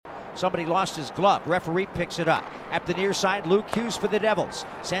Somebody lost his glove. Referee picks it up. At the near side, Luke Hughes for the Devils.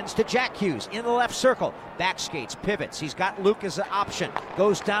 Sends to Jack Hughes in the left circle. Back skates, pivots. He's got Luke as an option.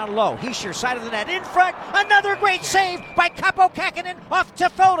 Goes down low. Hischier, side of the net. In front. Another great save by Kaapo Kahkonen off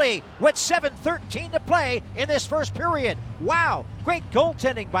Toffoli with 7:13 to play in this first period. Wow. Great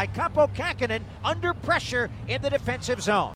goaltending by Kaapo Kahkonen under pressure in the defensive zone.